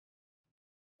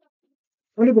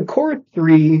One of the core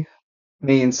three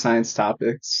main science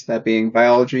topics, that being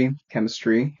biology,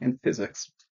 chemistry, and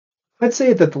physics, I'd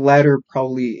say that the latter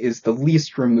probably is the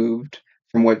least removed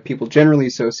from what people generally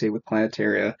associate with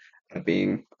planetaria, that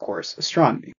being, of course,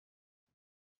 astronomy.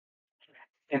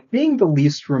 And being the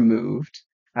least removed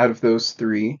out of those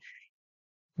three,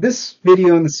 this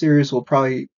video in the series will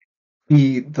probably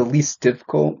be the least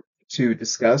difficult to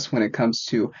discuss when it comes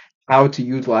to how to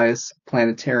utilize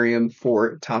planetarium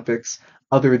for topics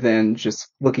other than just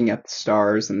looking at the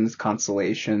stars and the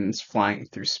constellations flying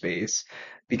through space.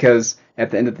 Because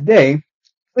at the end of the day,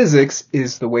 physics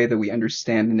is the way that we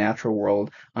understand the natural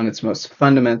world on its most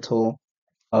fundamental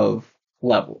of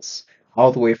levels,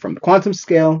 all the way from the quantum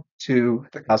scale to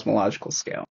the cosmological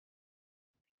scale.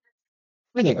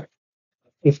 Anyway,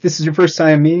 if this is your first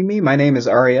time meeting me, my name is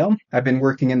Ariel. I've been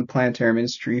working in the planetarium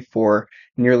industry for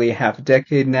nearly half a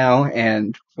decade now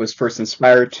and was first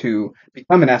inspired to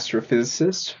become an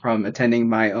astrophysicist from attending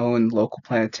my own local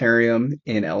planetarium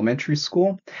in elementary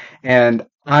school. And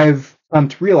I've come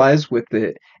to realize with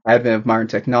the advent of modern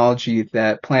technology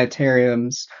that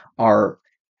planetariums are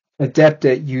adept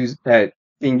at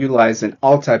being utilized in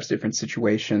all types of different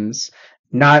situations,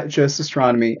 not just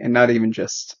astronomy and not even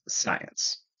just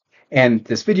science. And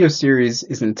this video series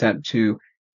is an attempt to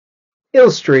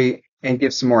illustrate and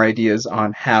give some more ideas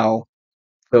on how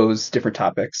those different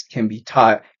topics can be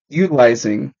taught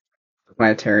utilizing the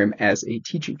planetarium as a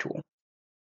teaching tool.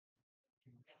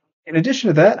 In addition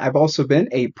to that, I've also been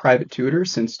a private tutor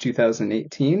since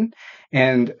 2018,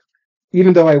 and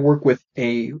even though I work with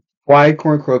a wide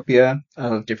cornucopia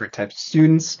of different types of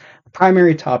students, the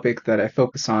primary topic that I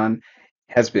focus on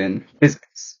has been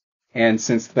physics. And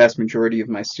since the vast majority of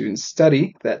my students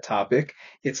study that topic,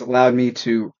 it's allowed me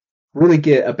to really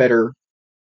get a better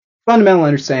fundamental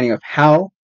understanding of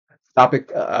how the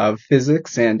topic of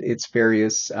physics and its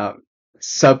various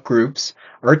subgroups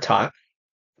are taught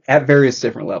at various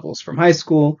different levels, from high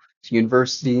school to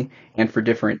university, and for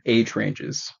different age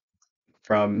ranges,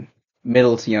 from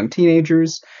middle to young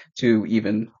teenagers to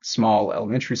even small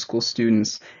elementary school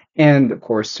students, and of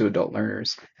course to adult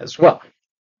learners as well.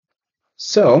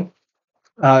 So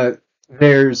uh,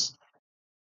 there's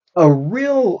a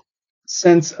real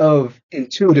sense of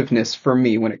intuitiveness for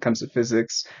me when it comes to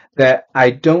physics that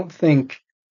I don't think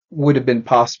would have been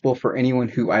possible for anyone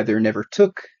who either never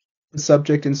took the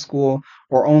subject in school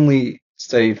or only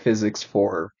studied physics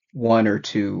for 1 or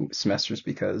 2 semesters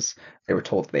because they were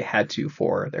told they had to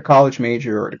for their college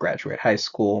major or to graduate high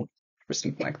school or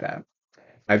something like that.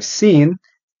 I've seen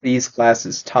these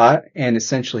classes taught and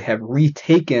essentially have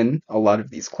retaken a lot of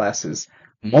these classes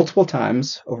multiple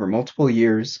times over multiple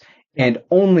years, and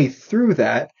only through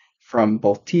that, from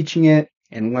both teaching it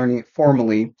and learning it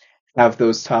formally, have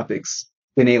those topics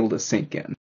been able to sink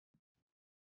in.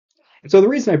 And so the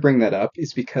reason I bring that up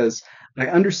is because I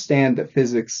understand that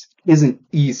physics isn't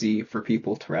easy for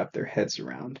people to wrap their heads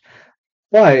around.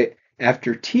 But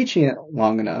after teaching it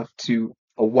long enough to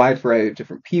a wide variety of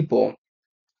different people,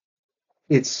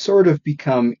 it's sort of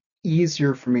become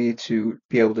easier for me to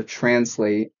be able to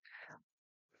translate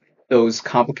those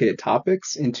complicated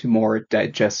topics into more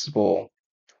digestible,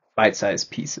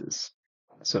 bite-sized pieces,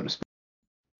 so to speak.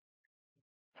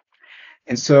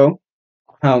 And so,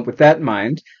 with that in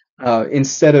mind,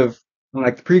 instead of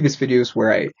like the previous videos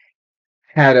where I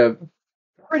had a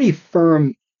pretty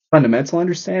firm fundamental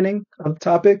understanding of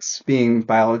topics, being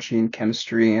biology and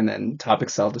chemistry, and then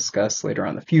topics I'll discuss later on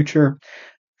in the future,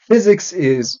 physics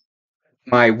is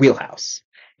my wheelhouse.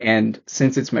 And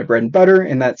since it's my bread and butter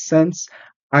in that sense,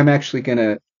 I'm actually going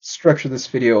to structure this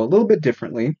video a little bit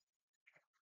differently,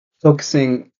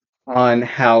 focusing on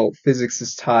how physics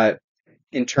is taught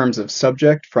in terms of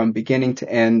subject from beginning to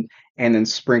end, and then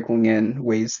sprinkling in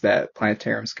ways that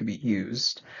planetariums can be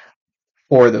used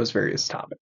for those various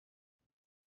topics.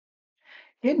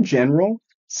 In general,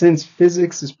 since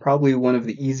physics is probably one of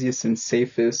the easiest and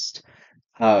safest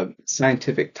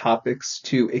scientific topics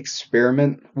to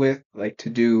experiment with, like to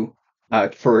do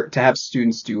to have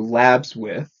students do labs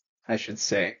with, I should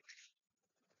say,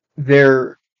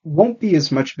 there won't be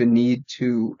as much of a need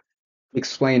to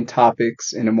explain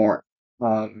topics in a more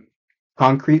um,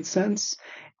 concrete sense,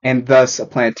 and thus a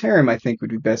planetarium I think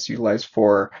would be best utilized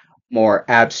for more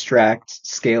abstract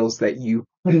scales that you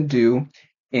couldn't do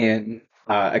in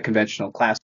a conventional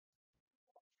class.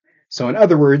 So in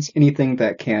other words, anything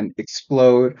that can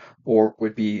explode or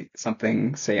would be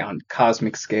something, say, on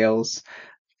cosmic scales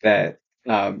that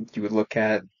you would look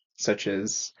at, such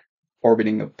as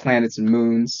orbiting of planets and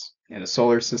moons in a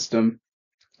solar system,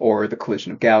 or the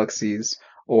collision of galaxies,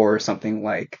 or something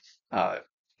like uh,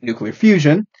 nuclear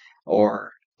fusion,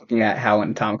 or looking at how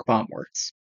an atomic bomb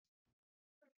works.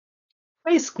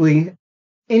 Basically,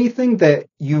 anything that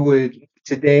you would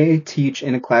today teach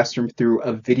in a classroom through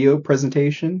a video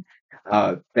presentation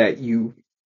that you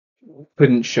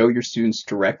couldn't show your students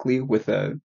directly with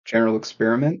a general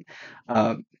experiment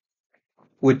uh,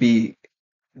 would be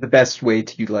the best way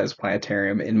to utilize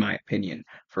planetarium, in my opinion,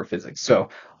 for physics. So,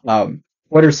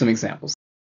 what are some examples?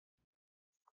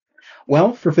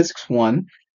 Well, for physics one,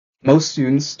 most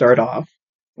students start off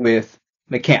with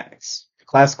mechanics,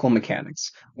 classical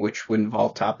mechanics, which would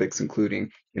involve topics including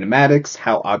kinematics,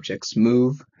 how objects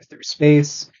move through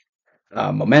space,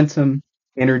 momentum,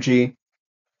 energy,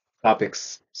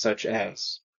 topics such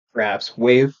as perhaps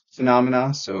wave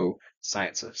phenomena, so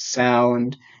science of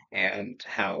sound and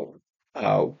how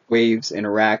waves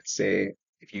interact. Say,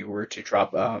 if you were to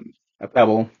drop a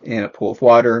pebble in a pool of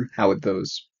water, how would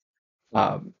those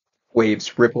um,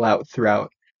 waves ripple out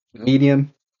throughout the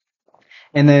medium?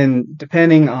 And then,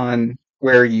 depending on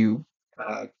where you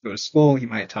go to school, you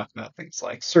might talk about things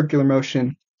like circular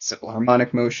motion, simple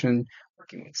harmonic motion,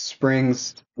 working with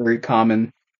springs, very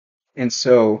common. And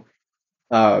so,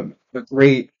 a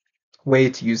great way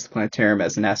to use the planetarium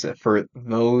as an asset for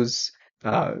those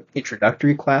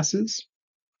introductory classes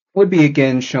would be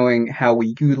again showing how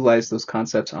we utilize those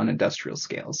concepts on industrial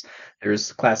scales.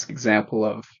 There's a classic example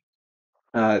of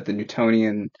the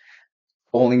Newtonian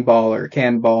bowling ball or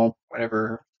cannonball,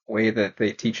 whatever way that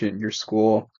they teach it in your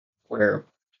school, where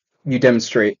you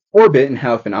demonstrate orbit and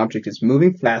how if an object is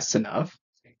moving fast enough,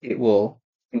 it will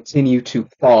continue to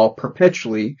fall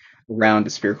perpetually around a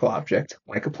spherical object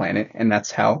like a planet, and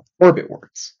that's how orbit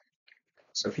works.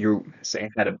 So if you say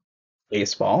had a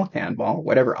baseball, handball,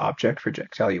 whatever object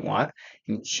projectile you want,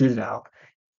 and you shoot it out,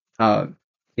 uh,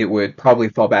 it would probably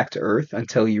fall back to Earth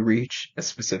until you reach a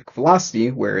specific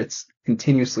velocity where it's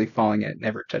continuously falling and it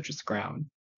never touches the ground.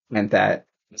 And that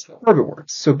is how orbit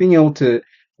works. So being able to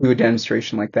do a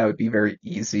demonstration like that would be very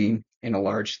easy in a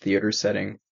large theater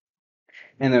setting.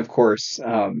 And then, of course,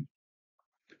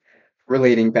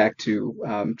 relating back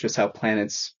to just how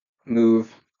planets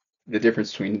move, the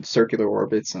difference between circular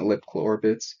orbits and elliptical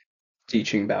orbits,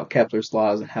 teaching about Kepler's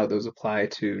laws and how those apply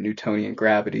to Newtonian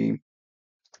gravity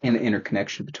and the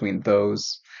interconnection between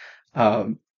those.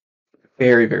 Um,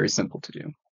 very, very simple to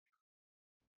do.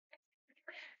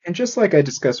 And just like I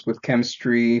discussed with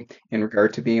chemistry in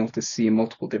regard to being able to see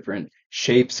multiple different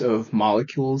shapes of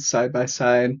molecules side by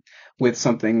side, with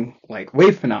something like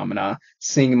wave phenomena,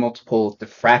 seeing multiple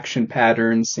diffraction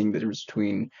patterns, seeing the difference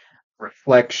between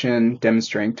reflection,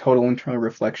 demonstrating total internal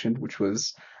reflection, which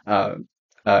was uh,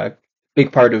 a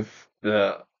big part of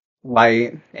the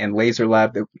light and laser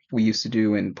lab that we used to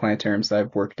do in planetariums that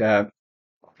I've worked at.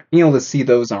 Being able to see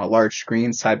those on a large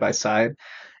screen side by side,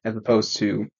 as opposed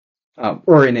to,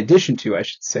 or in addition to, I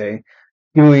should say,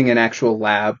 doing an actual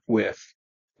lab with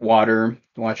water,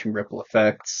 watching ripple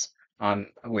effects on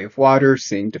a wave of water,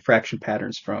 seeing diffraction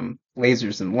patterns from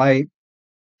lasers and light,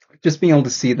 just being able to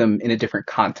see them in a different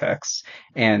context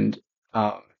and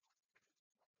um,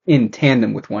 in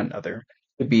tandem with one another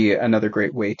would be another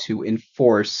great way to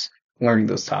enforce learning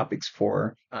those topics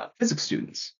for physics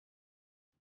students.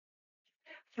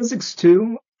 Physics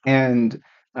too, and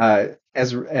by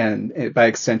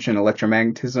extension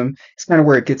electromagnetism. It's kind of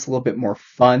where it gets a little bit more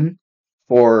fun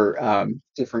for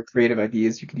different creative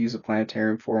ideas you could use a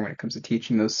planetarium for when it comes to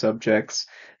teaching those subjects,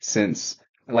 since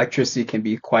electricity can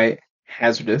be quite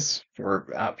hazardous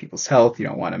for people's health. You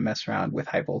don't want to mess around with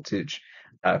high voltage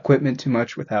equipment too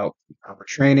much without proper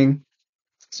training.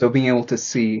 So being able to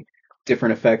see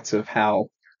different effects of how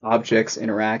objects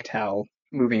interact, how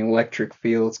moving electric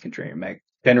fields can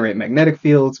generate magnetic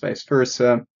fields, vice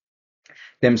versa,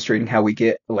 demonstrating how we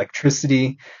get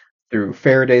electricity through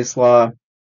Faraday's law,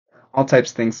 all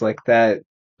types of things like that.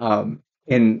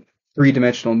 In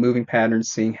three-dimensional moving patterns,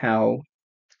 seeing how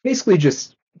basically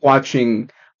just watching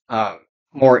uh,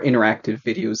 more interactive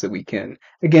videos that we can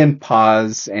again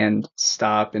pause and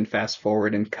stop and fast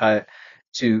forward and cut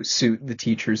to suit the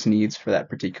teacher's needs for that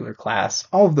particular class.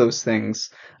 All of those things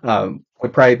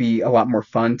would probably be a lot more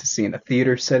fun to see in a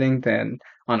theater setting than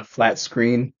on a flat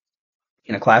screen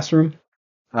in a classroom,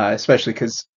 especially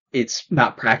because it's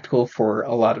not practical for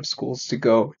a lot of schools to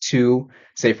go to,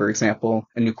 say, for example,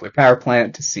 a nuclear power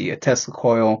plant to see a Tesla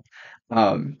coil.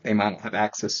 They might not have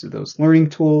access to those learning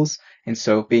tools. And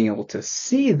so being able to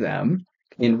see them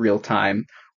in real time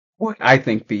would, I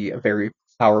think, be a very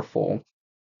powerful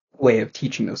way of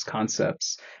teaching those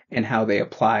concepts and how they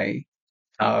apply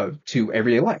to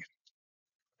everyday life.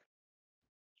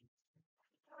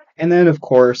 And then, of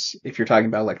course, if you're talking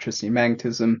about electricity and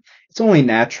magnetism, it's only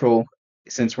natural,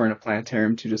 since we're in a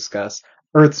planetarium, to discuss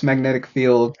Earth's magnetic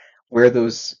field, where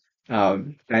those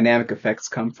dynamic effects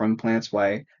come from planets,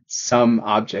 why some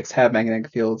objects have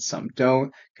magnetic fields, some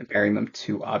don't, comparing them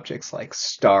to objects like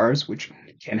stars, which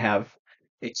can have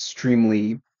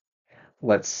extremely,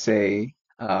 let's say,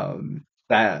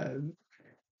 that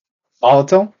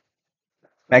volatile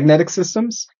magnetic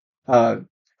systems, uh,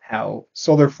 how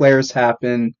solar flares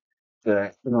happen,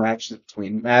 the interaction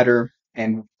between matter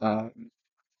and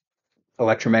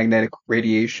electromagnetic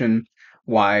radiation,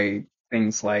 why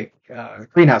things like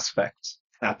greenhouse effects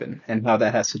happen, and how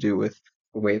that has to do with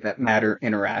the way that matter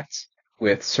interacts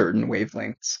with certain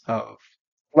wavelengths of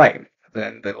light,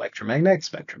 than the electromagnetic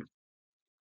spectrum.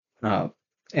 Uh,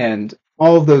 and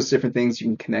all of those different things you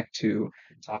can connect to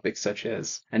topics such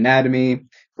as anatomy.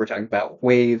 We're talking about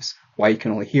waves, why you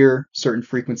can only hear certain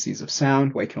frequencies of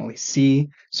sound, why you can only see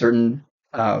certain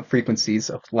frequencies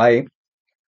of light,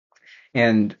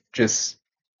 and just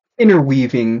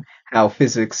interweaving how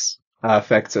physics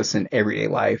affects us in everyday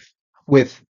life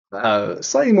with a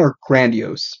slightly more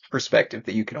grandiose perspective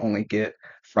that you can only get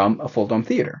from a full dome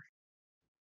theater.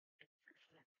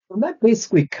 Well, that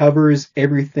basically covers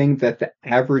everything that the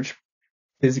average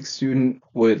physics student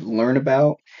would learn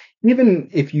about. Even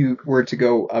if you were to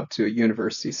go up to a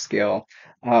university scale,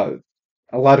 uh,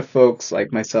 a lot of folks,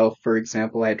 like myself, for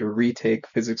example, I had to retake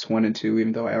physics 1 and 2,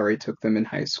 even though I already took them in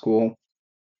high school.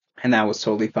 And that was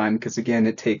totally fine because, again,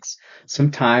 it takes some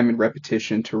time and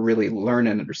repetition to really learn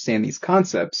and understand these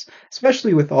concepts,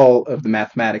 especially with all of the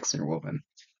mathematics interwoven.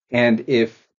 And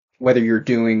if whether you're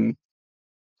doing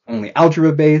only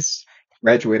algebra based,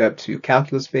 graduate up to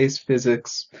calculus based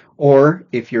physics, or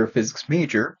if you're a physics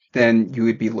major, then you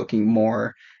would be looking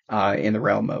more in the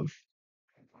realm of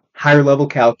higher level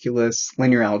calculus,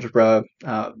 linear algebra,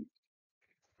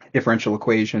 differential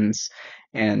equations,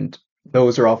 and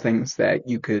those are all things that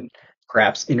you could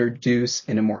perhaps introduce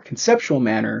in a more conceptual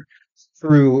manner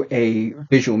through a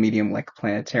visual medium like a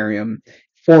planetarium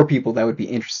for people that would be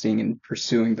interested in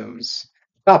pursuing those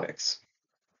topics.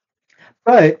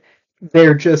 But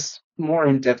they're just more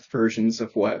in-depth versions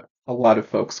of what a lot of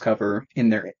folks cover in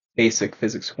their basic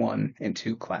physics 1 and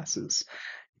 2 classes.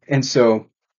 And so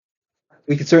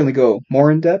we could certainly go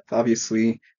more in depth.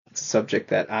 Obviously, it's a subject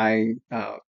that I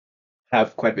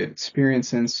have quite a bit of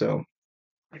experience in. So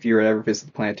if you were to ever visit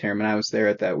the planetarium and I was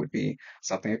there, that would be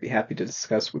something I'd be happy to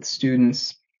discuss with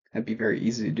students. That'd be very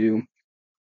easy to do.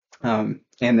 And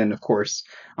then, of course,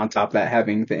 on top of that,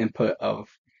 having the input of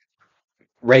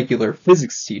regular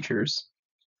physics teachers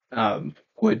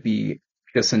would be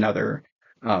just another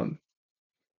um,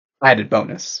 added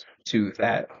bonus to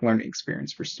that learning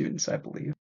experience for students, I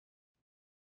believe.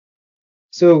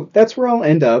 So that's where I'll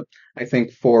end up, I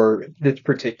think, for this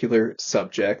particular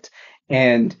subject.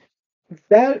 And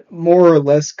that more or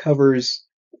less covers,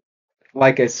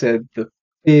 like I said, the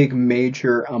big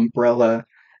major umbrella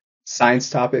science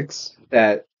topics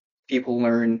that people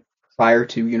learn prior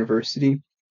to university.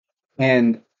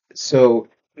 And so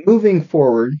moving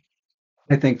forward,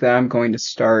 I think that I'm going to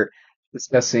start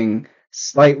discussing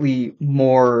slightly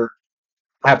more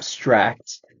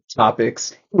abstract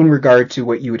topics in regard to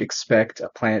what you would expect a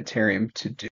planetarium to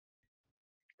do.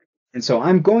 And so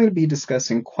I'm going to be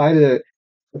discussing quite a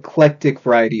eclectic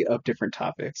variety of different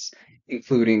topics,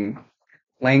 including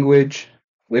language,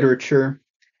 literature,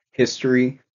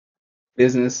 history,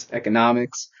 business,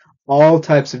 economics, all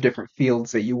types of different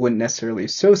fields that you wouldn't necessarily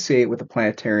associate with a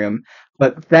planetarium,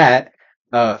 but that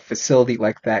a facility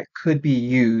like that could be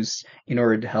used in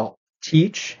order to help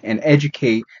teach and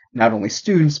educate not only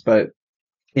students, but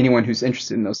anyone who's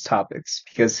interested in those topics.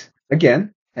 Because,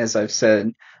 again, as I've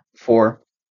said before,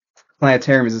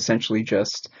 planetarium is essentially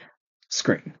just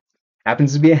screen.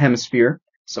 Happens to be a hemisphere,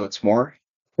 so it's more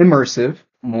immersive,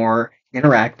 more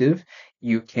interactive.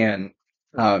 You can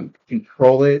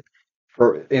control it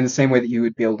for in the same way that you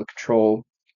would be able to control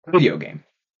a video game,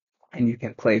 and you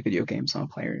can play video games on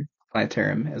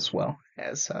Planetarium as well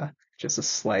as just a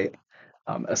slight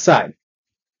aside.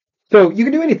 So you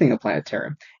can do anything in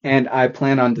Planetarium, and I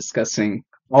plan on discussing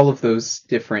all of those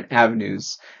different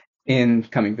avenues in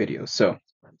coming videos. So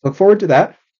look forward to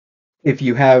that. If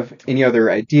you have any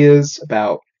other ideas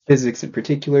about physics in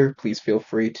particular, please feel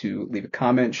free to leave a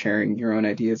comment sharing your own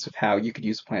ideas of how you could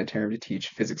use a planetarium to teach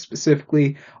physics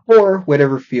specifically, or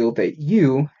whatever field that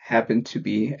you happen to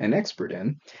be an expert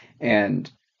in.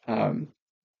 And um,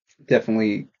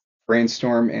 definitely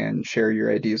brainstorm and share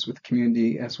your ideas with the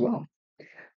community as well.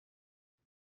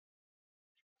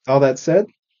 All that said,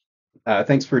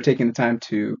 thanks for taking the time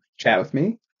to chat with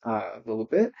me a little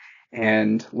bit,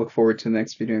 and look forward to the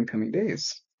next video in coming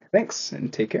days. Thanks,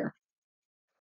 and take care.